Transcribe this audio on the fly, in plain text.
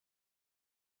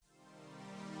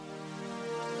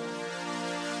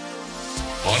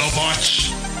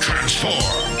Autobots, transform!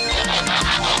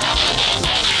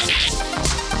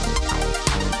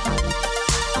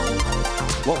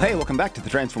 Well, hey, welcome back to the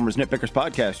Transformers Nitpickers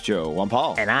Podcast Show. I'm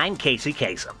Paul. And I'm Casey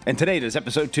Kasem. And today is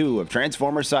episode 2 of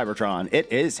Transformers Cybertron. It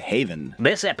is Haven.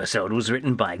 This episode was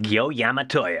written by Gyo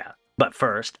Yamatoya. But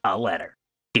first, a letter.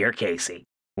 Dear Casey,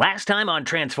 last time on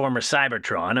Transformers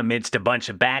Cybertron, amidst a bunch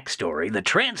of backstory, the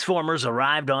Transformers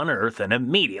arrived on Earth and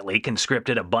immediately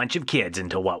conscripted a bunch of kids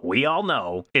into what we all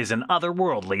know is an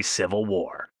otherworldly civil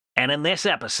war. And in this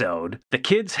episode, the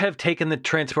kids have taken the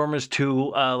Transformers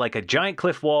to like a giant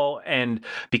cliff wall, and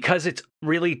because it's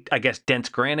really, I guess, dense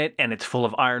granite and it's full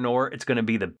of iron ore, it's going to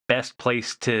be the best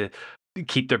place to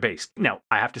keep their base. Now,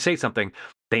 I have to say something.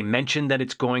 They mentioned that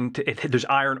there's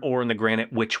iron ore in the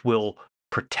granite, which will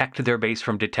protect their base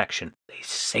from detection. They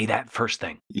say that first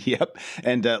thing. Yep.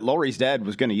 And Laurie's dad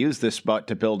was going to use this spot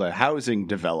to build a housing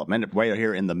development way out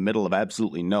here in the middle of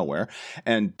absolutely nowhere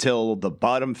until the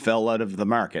bottom fell out of the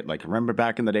market. Like, remember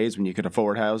back in the days when you could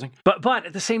afford housing? But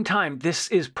at the same time, this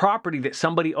is property that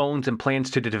somebody owns and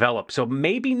plans to develop. So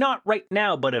maybe not right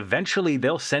now, but eventually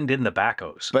they'll send in the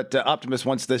backhoes. But Optimus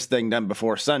wants this thing done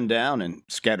before sundown, and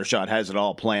Scattershot has it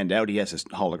all planned out. He has his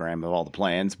hologram of all the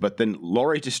plans. But then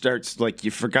Laurie just starts like, you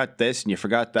forgot this and you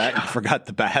forgot that and you forgot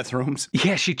the bathrooms.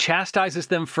 Yeah, she chastises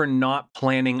them for not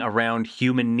planning around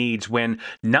human needs when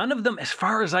none of them, as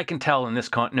far as I can tell in this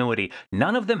continuity,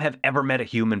 none of them have ever met a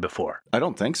human before. I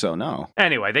don't think so, no.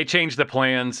 Anyway, they change the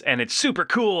plans and it's super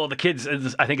cool. The kids,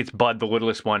 I think it's Bud, the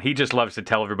littlest one. He just loves to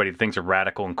tell everybody things are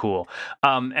radical and cool.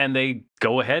 And they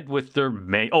go ahead with their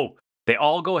they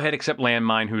all go ahead except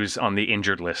Landmine, who's on the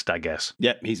injured list, I guess.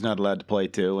 Yep, he's not allowed to play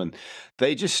too. And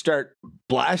they just start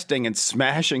blasting and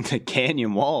smashing the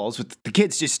canyon walls with the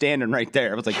kids just standing right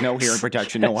there. It was like no hearing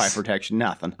protection, no eye protection,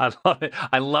 nothing. I love it.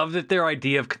 I love that their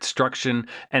idea of construction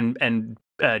and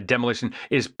demolition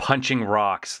is punching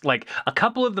rocks. Like a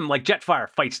couple of them, like Jetfire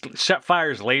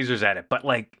fires lasers at it, but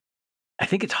like I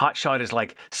think it's Hotshot is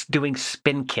like doing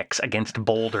spin kicks against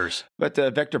boulders. But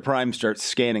Vector Prime starts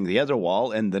scanning the other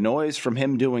wall, and the noise from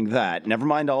him doing that, never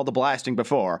mind all the blasting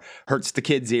before, hurts the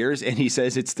kid's ears, and he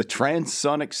says it's the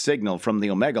transonic signal from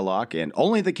the Omega Lock, and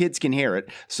only the kids can hear it,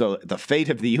 so the fate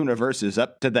of the universe is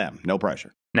up to them. No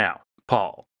pressure. Now,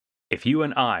 Paul, if you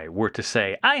and I were to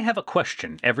say, I have a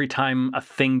question every time a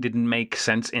thing didn't make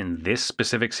sense in this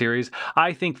specific series,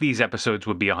 I think these episodes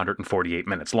would be 148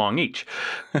 minutes long each.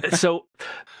 So,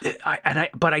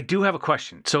 but I do have a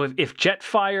question. So if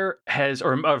Jetfire has,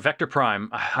 or Vector Prime,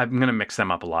 I'm going to mix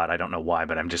them up a lot. I don't know why,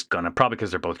 but I'm just going to, probably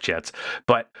because they're both jets.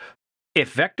 But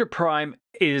if Vector Prime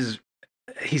he's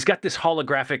got this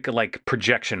holographic like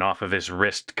projection off of his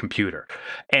wrist computer,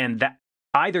 and that,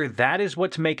 either that is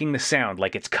what's making the sound,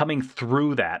 like it's coming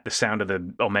through that, the sound of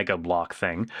the Omega Block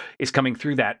thing is coming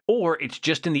through that, or it's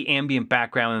just in the ambient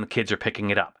background and the kids are picking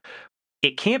it up.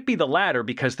 It can't be the latter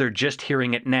because they're just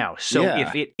hearing it now. So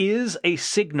if it is a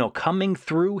signal coming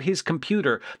through his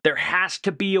computer, there has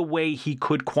to be a way he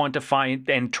could quantify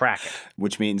and track it.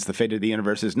 Which means the fate of the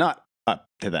universe is not up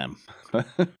to them.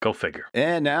 Go figure.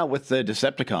 And now with the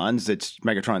Decepticons, it's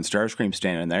Megatron Starscream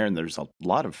standing there, and there's a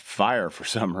lot of fire for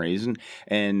some reason.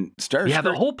 And Starscream... Yeah,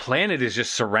 the whole planet is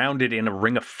just surrounded in a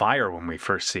ring of fire when we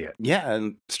first see it. Yeah,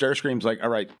 and Starscream's like, all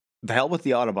right, the hell with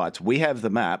the Autobots. We have the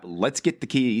map. Let's get the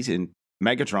keys. And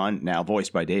Megatron, now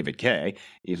voiced by David Kaye,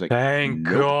 he's like, thank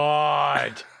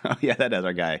God. Oh, yeah, that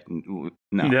other guy.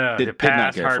 No. Yeah, did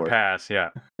pass, not hard pass, yeah.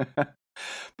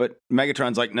 But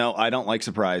Megatron's like, no, I don't like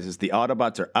surprises. The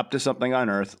Autobots are up to something on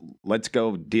Earth. Let's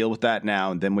go deal with that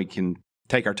now, and then we can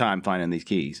take our time finding these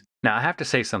keys. Now, I have to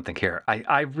say something here.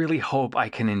 I really hope I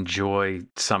can enjoy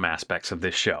some aspects of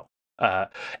this show.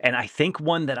 And I think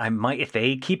one that I might, if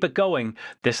they keep it going,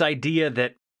 this idea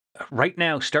that right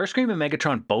now, Starscream and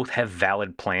Megatron both have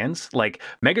valid plans. Like,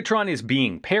 Megatron is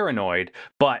being paranoid,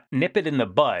 but nip it in the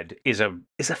bud is a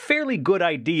fairly good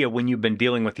idea when you've been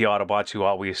dealing with the Autobots who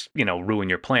always, ruin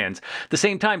your plans. At the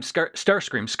same time,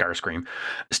 Starscream's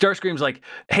like,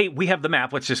 hey, we have the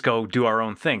map. Let's just go do our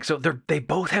own thing. So they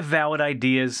both have valid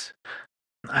ideas.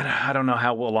 I don't know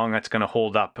how long that's going to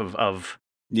hold up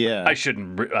Yeah. I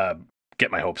shouldn't get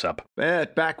my hopes up.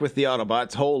 Back with the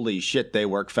Autobots, holy shit, they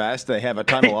work fast. They have a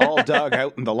tunnel all dug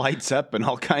out and the lights up and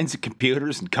all kinds of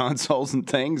computers and consoles and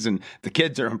things, and the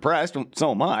kids are impressed, so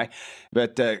am I.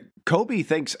 But Kobe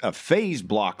thinks a phase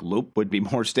block loop would be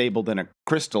more stable than a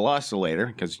crystal oscillator,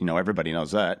 because, everybody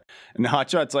knows that. And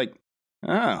Hotshot's like,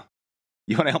 oh,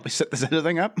 You want to help me set this other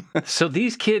thing up? So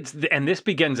these kids, and this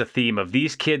begins a theme of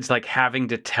these kids like having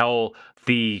to tell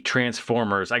the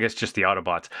Transformers, I guess just the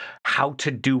Autobots, how to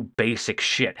do basic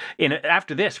shit. And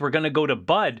after this, we're going to go to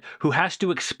Bud, who has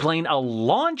to explain a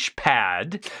launch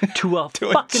pad to a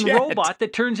fucking robot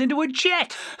that turns into a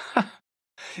jet.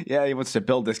 Yeah, he wants to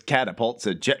build this catapult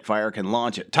so Jetfire can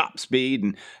launch at top speed,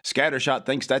 and Scattershot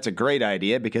thinks that's a great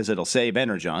idea because it'll save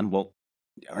Energon. Well,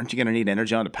 aren't you going to need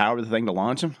Energon to power the thing to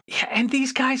launch him? Yeah, and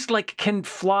these guys like can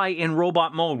fly in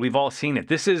robot mode. We've all seen it.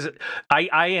 This is,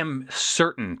 I am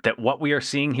certain that what we are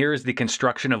seeing here is the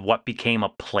construction of what became a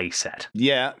playset.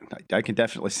 Yeah, I can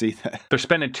definitely see that. They're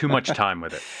spending too much time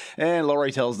with it. And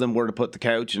Laurie tells them where to put the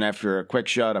couch, and after a quick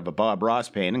shot of a Bob Ross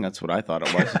painting, that's what I thought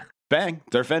it was. Bang,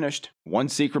 they're finished. One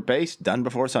secret base done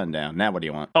before sundown. Now what do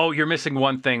you want? Oh, you're missing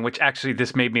one thing, which actually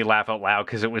this made me laugh out loud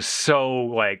because it was so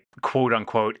like quote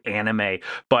unquote anime.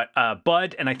 But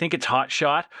Bud and I think it's Hot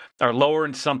Shot are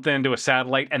lowering something into a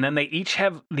satellite, and then they each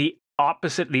have the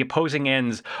opposing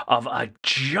ends of a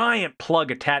giant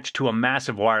plug attached to a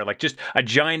massive wire, like just a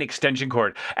giant extension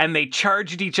cord, and they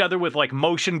charged each other with like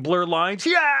motion blur lines.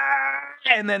 Yeah!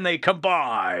 And then they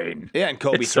combine. Yeah, and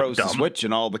Kobe throws the switch,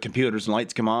 and all the computers and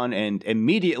lights come on, and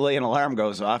immediately an alarm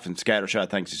goes off, and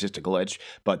Scattershot thinks it's just a glitch.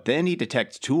 But then he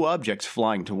detects two objects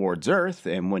flying towards Earth,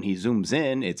 and when he zooms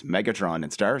in, it's Megatron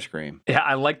and Starscream. Yeah,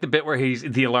 I like the bit where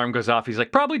the alarm goes off. He's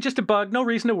like, probably just a bug. No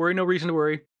reason to worry. No reason to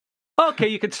worry. Okay,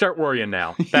 you can start worrying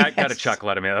now. That got a chuckle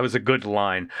out of me. That was a good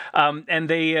line. And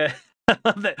they...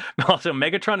 Also,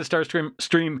 Megatron and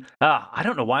Starscream, I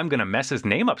don't know why I'm going to mess his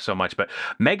name up so much, but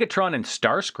Megatron and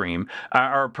Starscream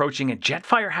are approaching, and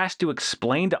Jetfire has to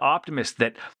explain to Optimus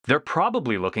that they're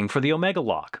probably looking for the Omega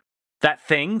Lock. That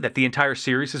thing that the entire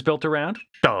series is built around.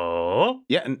 Duh.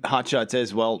 Yeah, and Hotshot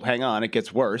says, well, hang on, it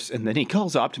gets worse. And then he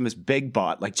calls Optimus Big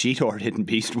Bot like Cheetor did in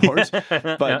Beast Wars.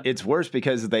 But it's worse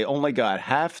because they only got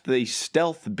half the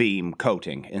stealth beam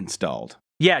coating installed.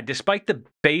 Yeah, despite the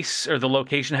base or the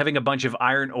location having a bunch of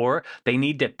iron ore, they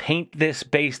need to paint this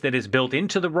base that is built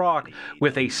into the rock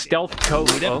with a stealth coat.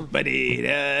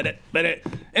 Hey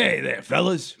there,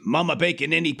 fellas. Mama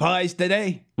baking any pies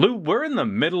today? Lou, we're in the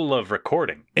middle of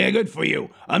recording. Yeah, good for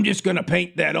you. I'm just gonna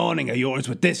paint that awning of yours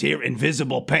with this here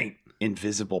invisible paint.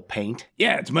 Invisible paint?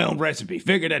 Yeah, it's my own recipe.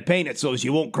 Figured I'd paint it so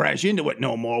you won't crash into it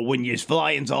no more when you're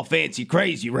flying all fancy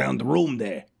crazy around the room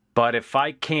there. But if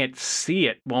I can't see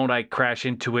it, won't I crash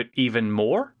into it even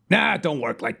more? Nah, it don't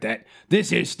work like that. This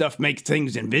here stuff makes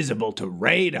things invisible to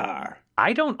radar.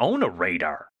 I don't own a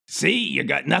radar. See, you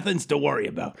got nothings to worry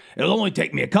about. It'll only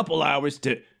take me a couple hours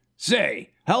to...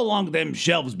 Say, how long them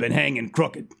shelves been hanging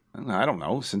crooked? I don't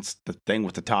know, since the thing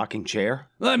with the talking chair.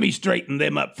 Let me straighten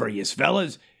them up for yous,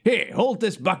 fellas. Here, hold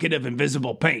this bucket of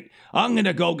invisible paint. I'm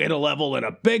gonna go get a level and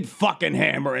a big fucking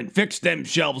hammer and fix them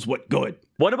shelves with good.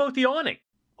 What about the awning?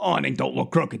 Awning don't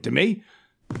look crooked to me.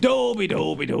 Doby.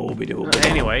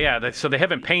 Anyway, yeah, so they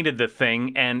haven't painted the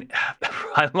thing, and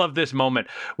I love this moment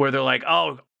where they're like,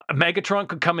 oh, Megatron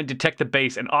could come and detect the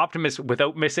base, and Optimus,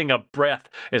 without missing a breath,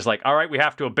 is like, all right, we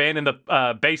have to abandon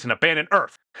the base and abandon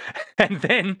Earth. And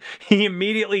then he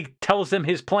immediately tells them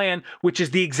his plan, which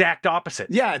is the exact opposite.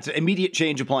 Yeah, it's an immediate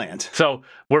change of plans. So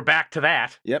we're back to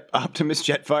that. Yep, Optimus,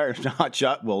 Jetfire, and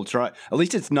Hotshot will try. At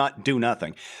least it's not do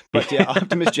nothing. But yeah,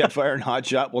 Optimus, Jetfire, and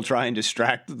Hotshot will try and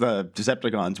distract the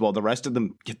Decepticons while the rest of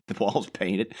them get the walls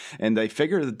painted. And they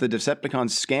figure that the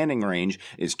Decepticons' scanning range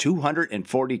is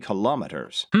 240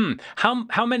 kilometers.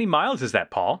 How many miles is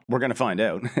that, Paul? We're going to find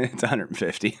out. It's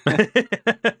 150.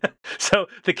 So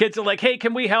the kids are like, hey,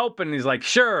 can we help? And he's like,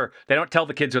 sure. They don't tell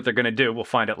the kids what they're going to do. We'll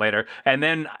find it later. And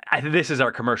then this is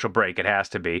our commercial break. It has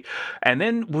to be. And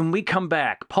then when we come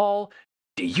back, Paul,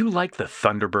 do you like the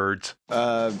Thunderbirds?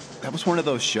 That was one of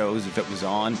those shows, if it was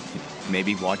on,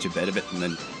 maybe watch a bit of it and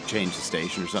then change the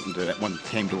station or something to that one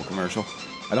came to a commercial.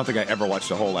 I don't think I ever watched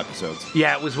the whole episodes.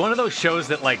 Yeah, it was one of those shows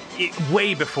that,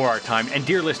 way before our time. And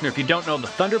dear listener, if you don't know, the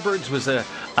Thunderbirds was a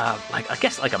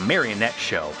marionette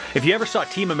show. If you ever saw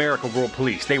Team America World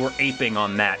Police, they were aping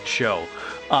on that show.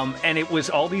 And it was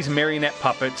all these marionette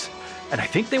puppets. And I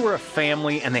think they were a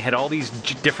family, and they had all these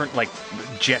different,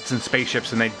 jets and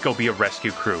spaceships, and they'd go be a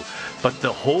rescue crew. But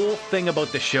the whole thing about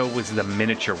the show was the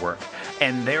miniature work.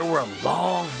 And there were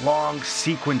long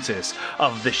sequences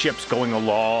of the ships going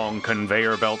along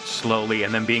conveyor belts slowly,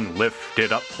 and then being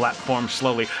lifted up platforms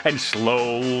slowly, and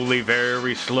slowly,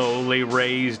 very slowly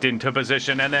raised into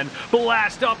position, and then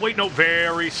blast off.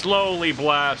 Very slowly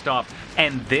blast off.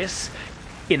 And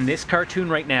in this cartoon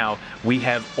right now, we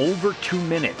have over 2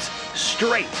 minutes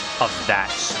straight of that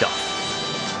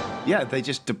stuff. Yeah, they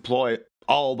just deploy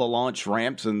all the launch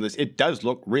ramps and this. It does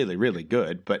look really, really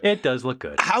good, but It does look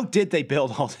good. how did they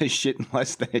build all this shit in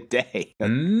less than a day?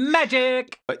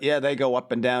 Magic! But yeah, they go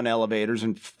up and down elevators,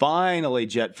 and finally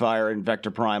Jetfire and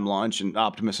Vector Prime launch, and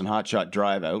Optimus and Hotshot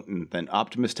drive out, and then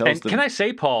Optimus tells And them... can I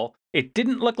say, Paul, it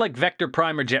didn't look like Vector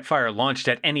Prime or Jetfire launched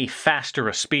at any faster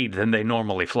a speed than they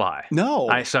normally fly. No.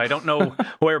 So I don't know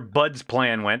where Bud's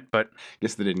plan went, but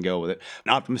Guess they didn't go with it.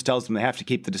 And Optimus tells them they have to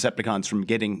keep the Decepticons from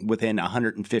getting within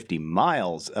 150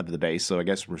 miles of the base, so I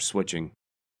guess we're switching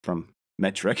from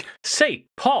metric. say,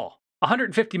 Paul,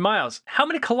 150 miles, how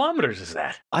many kilometers is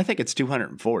that? I think it's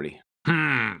 240.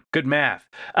 Good math.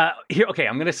 Here, okay,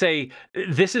 I'm gonna say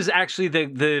this is actually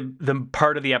the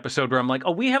part of the episode where I'm like,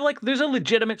 oh, we have there's a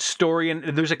legitimate story and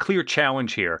there's a clear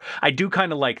challenge here. I do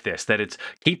kind of like this, that it's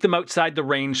keep them outside the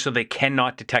range so they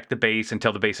cannot detect the base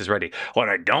until the base is ready. What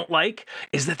I don't like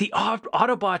is that the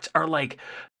Autobots are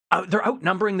they're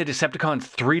outnumbering the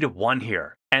Decepticons 3-1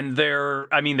 here, and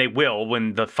they will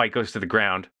when the fight goes to the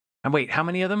ground. And wait, how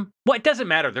many of them? Well, it doesn't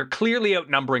matter. They're clearly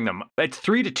outnumbering them. It's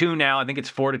 3-2 now. I think it's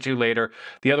 4-2 later.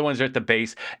 The other ones are at the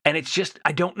base. And it's just,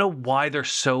 I don't know why they're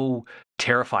so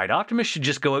terrified. Optimus should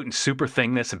just go out and super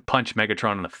thing this and punch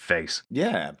Megatron in the face.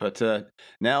 Yeah, but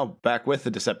now back with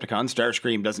the Decepticons,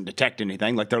 Starscream doesn't detect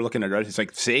anything. Like, they're looking at it. It's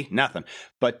like, see, nothing.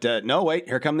 But no, wait,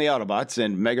 here come the Autobots.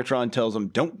 And Megatron tells them,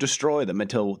 don't destroy them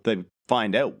until they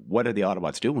find out what are the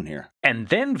Autobots doing here. And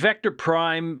then Vector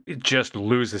Prime just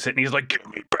loses it, and he's like, give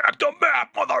me back the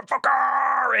map,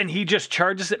 motherfucker! And he just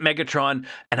charges at Megatron,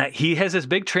 and he has this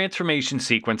big transformation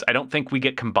sequence. I don't think we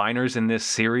get combiners in this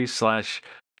series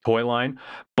 / toy line,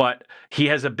 but he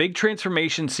has a big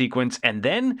transformation sequence and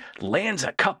then lands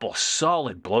a couple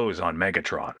solid blows on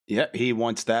Megatron. Yeah, he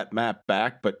wants that map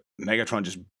back, but Megatron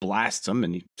just blasts him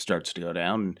and he starts to go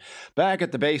down. And back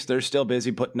at the base, they're still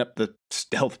busy putting up the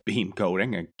stealth beam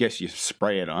coating. I guess you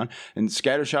spray it on. And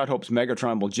Scattershot hopes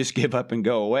Megatron will just give up and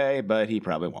go away, but he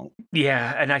probably won't.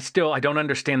 Yeah, and I don't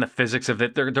understand the physics of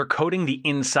it. They're coating the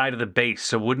inside of the base,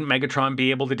 so wouldn't Megatron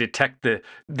be able to detect the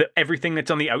everything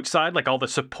that's on the outside, like all the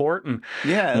support and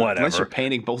whatever? Unless you're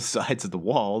painting both sides of the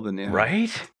wall, then yeah.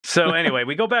 Right? So anyway,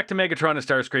 we go back to Megatron and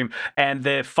Starscream, and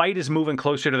the fight is moving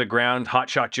closer to the ground.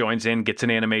 Hotshot joins in, gets an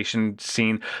animation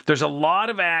scene. There's a lot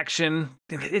of action.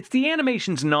 The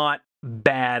animation's not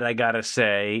bad, I gotta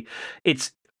say.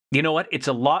 It's, you know what? It's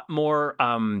a lot more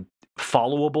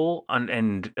followable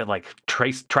and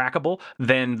trackable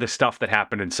than the stuff that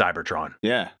happened in Cybertron.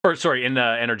 Yeah. Or sorry, in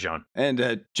Energon. And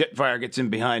Jetfire gets in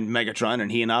behind Megatron,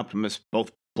 and he and Optimus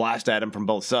both blast at him from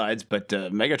both sides, but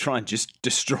Megatron just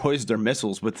destroys their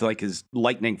missiles with his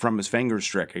lightning from his fingers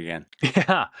trick again.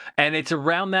 Yeah, and it's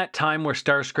around that time where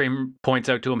Starscream points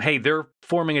out to him, hey, they're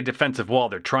forming a defensive wall.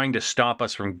 They're trying to stop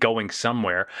us from going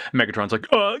somewhere. Megatron's like,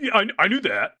 yeah, I knew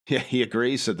that. Yeah, he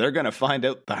agrees. So they're going to find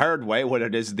out the hard way what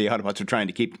it is the Autobots are trying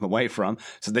to keep them away from.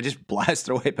 So they just blast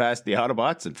their way past the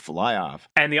Autobots and fly off.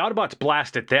 And the Autobots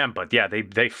blast at them, but yeah,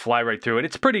 they fly right through it.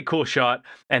 It's a pretty cool shot.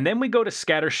 And then we go to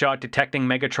Scattershot detecting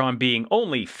Megatron being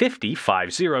only 50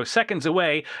 seconds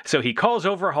away. So he calls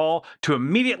Overhaul to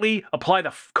immediately apply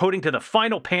the coating to the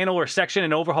final panel or section,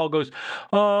 and Overhaul goes,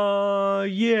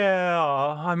 yeah,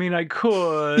 I mean, I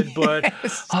could, but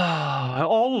Yes.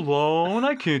 all alone,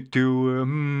 I can't do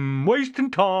it. Wasting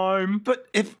time. But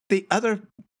if the other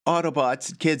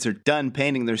Autobots kids are done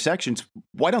painting their sections,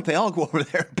 why don't they all go over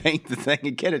there and paint the thing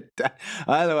and get it done?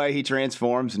 Either way, he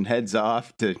transforms and heads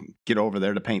off to get over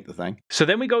there to paint the thing. So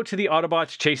then we go to the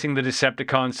Autobots chasing the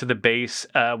Decepticons to the base.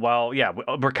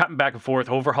 We're cutting back and forth.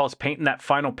 Overhaul's painting that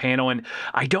final panel, and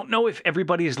I don't know if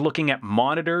everybody is looking at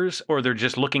monitors or they're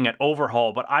just looking at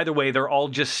Overhaul, but either way, they're all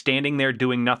just standing there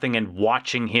doing nothing and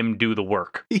watching him do the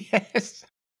work. Yes.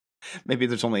 Maybe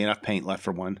there's only enough paint left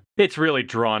for one. It's really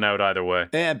drawn out either way.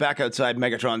 And back outside,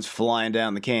 Megatron's flying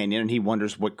down the canyon, and he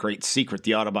wonders what great secret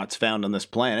the Autobots found on this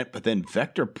planet, but then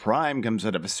Vector Prime comes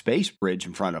out of a space bridge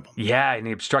in front of him. Yeah, and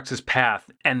he obstructs his path.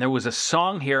 And there was a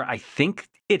song here, I think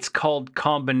it's called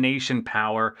Combination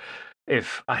Power.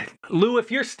 Lou,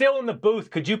 if you're still in the booth,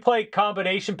 could you play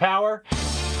Combination Power?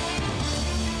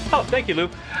 Oh, thank you, Lou.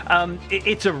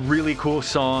 It's a really cool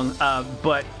song,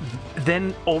 but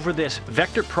then over this,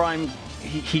 Vector Prime,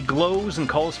 he glows and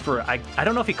calls for, I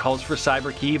don't know if he calls for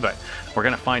Cyber Key, but we're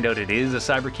going to find out it is a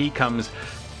Cyber Key, comes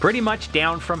pretty much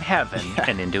down from heaven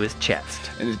and into his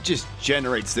chest. And it just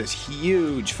generates this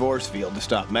huge force field to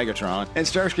stop Megatron. And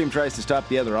Starscream tries to stop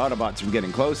the other Autobots from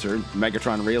getting closer.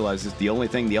 Megatron realizes the only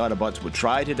thing the Autobots would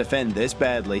try to defend this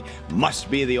badly must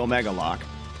be the Omega Lock.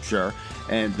 Sure.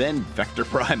 And then Vector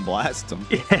Prime blasts him.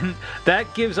 And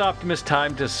that gives Optimus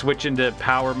time to switch into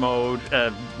power mode.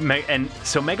 And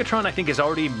so Megatron, I think, is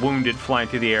already wounded flying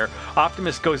through the air.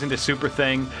 Optimus goes into Super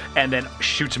Thing and then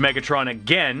shoots Megatron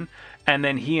again. And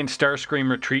then he and Starscream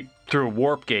retreat through a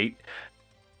warp gate.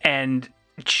 And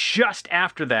just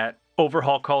after that,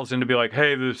 Overhaul calls in to be like,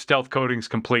 hey, the stealth coating's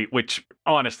complete, which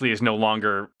honestly is no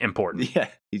longer important. Yeah,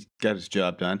 he's got his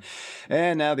job done.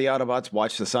 And now the Autobots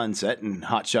watch the sunset, and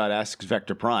Hotshot asks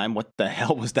Vector Prime, what the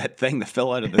hell was that thing that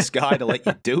fell out of the sky to let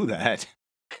you do that?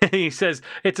 He says,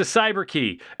 it's a cyber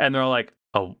key. And they're like,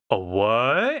 a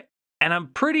what? And I'm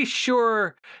pretty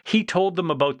sure he told them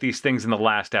about these things in the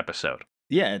last episode.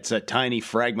 Yeah, it's a tiny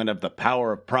fragment of the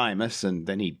power of Primus, and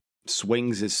then he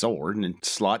swings his sword and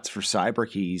slots for cyber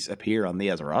keys appear on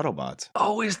the other Autobots.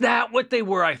 Oh, is that what they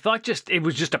were? I thought it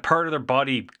was just a part of their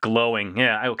body glowing.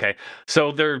 Yeah, okay.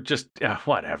 So they're just,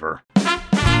 whatever.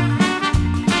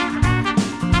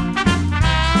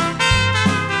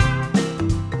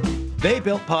 They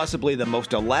built possibly the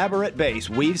most elaborate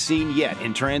base we've seen yet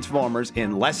in Transformers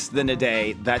in less than a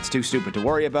day. That's too stupid to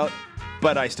worry about,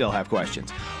 but I still have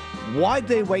questions. Why'd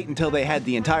they wait until they had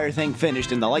the entire thing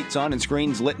finished and the lights on and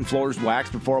screens lit and floors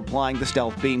waxed before applying the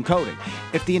stealth beam coating?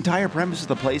 If the entire premise of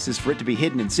the place is for it to be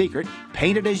hidden in secret,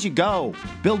 paint it as you go.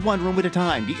 Build one room at a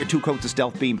time, get your 2 coats of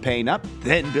stealth beam paint up,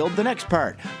 then build the next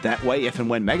part. That way, if and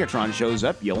when Megatron shows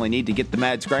up, you only need to get the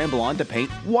Mad Scramble on to paint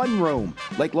one room.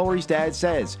 Like Laurie's dad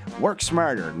says, work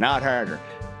smarter, not harder.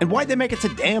 And why'd they make it so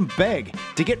damn big?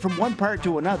 To get from one part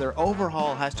to another,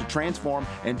 Overhaul has to transform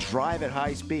and drive at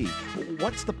high speed.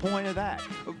 What's the point of that?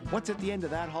 What's at the end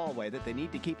of that hallway that they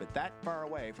need to keep it that far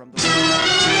away from the...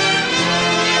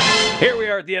 Here we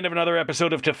are at the end of another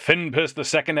episode of To Finpiss, the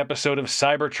second episode of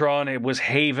Cybertron. It was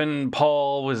Haven.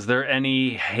 Paul, was there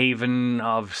any haven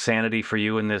of sanity for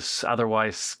you in this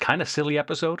otherwise kind of silly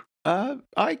episode?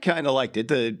 I kind of liked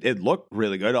it. It looked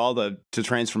really good. All the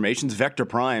transformations. Vector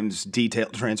Prime's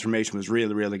detailed transformation was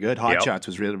really, really good. Hotshot's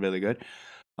was really, really good.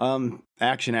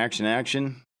 Action.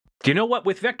 Do you know what?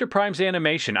 With Vector Prime's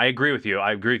animation, I agree with you.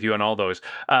 I agree with you on all those.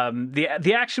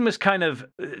 The action was kind of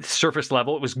surface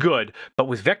level. It was good. But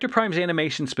with Vector Prime's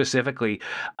animation specifically,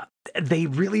 they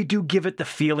really do give it the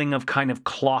feeling of kind of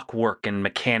clockwork and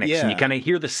mechanics. Yeah. And you kind of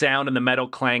hear the sound and the metal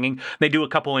clanging. They do a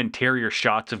couple interior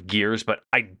shots of gears, but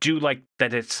I do like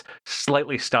that it's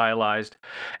slightly stylized.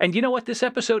 And you know what? This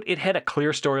episode, it had a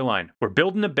clear storyline. We're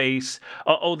building a base.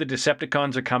 The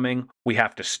Decepticons are coming. We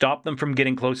have to stop them from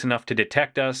getting close enough to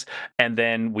detect us, and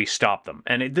then we stop them.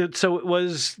 And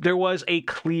there was a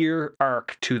clear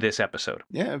arc to this episode.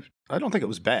 Yeah, I don't think it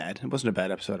was bad. It wasn't a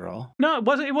bad episode at all. No, it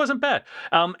wasn't. It wasn't bad.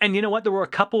 And you know what? There were a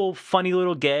couple funny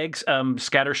little gags.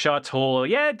 Scattershot's whole,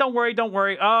 don't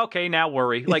worry. Oh, okay, now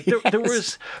worry. Like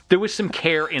Yes. there was some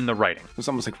care in the writing. It was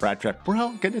almost like Rat Trap. We're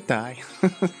all gonna die.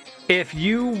 If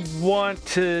you want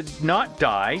to not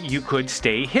die, you could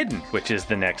stay hidden, which is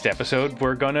the next episode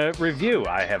we're going to review.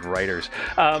 I have writers.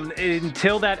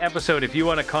 Until that episode, if you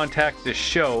want to contact the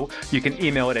show, you can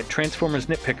email it at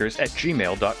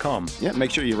transformersnitpickers@gmail.com. Yeah,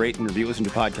 make sure you rate and review us in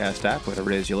your podcast app,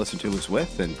 whatever it is you listen to us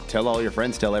with, and tell all your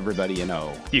friends, tell everybody you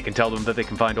know. You can tell them that they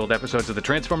can find old episodes of the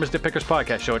Transformers Nitpickers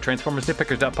podcast show at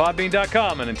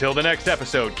transformersnitpickers.podbean.com. And until the next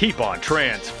episode, keep on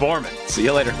transforming. See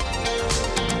you later.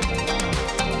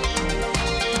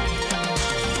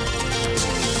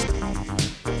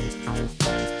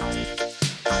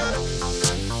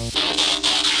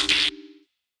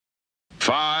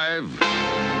 Five,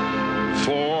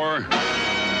 4,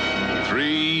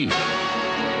 3,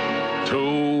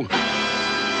 2,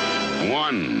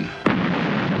 1.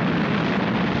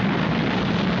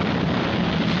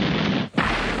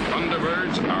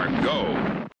 Thunderbirds are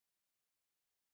go.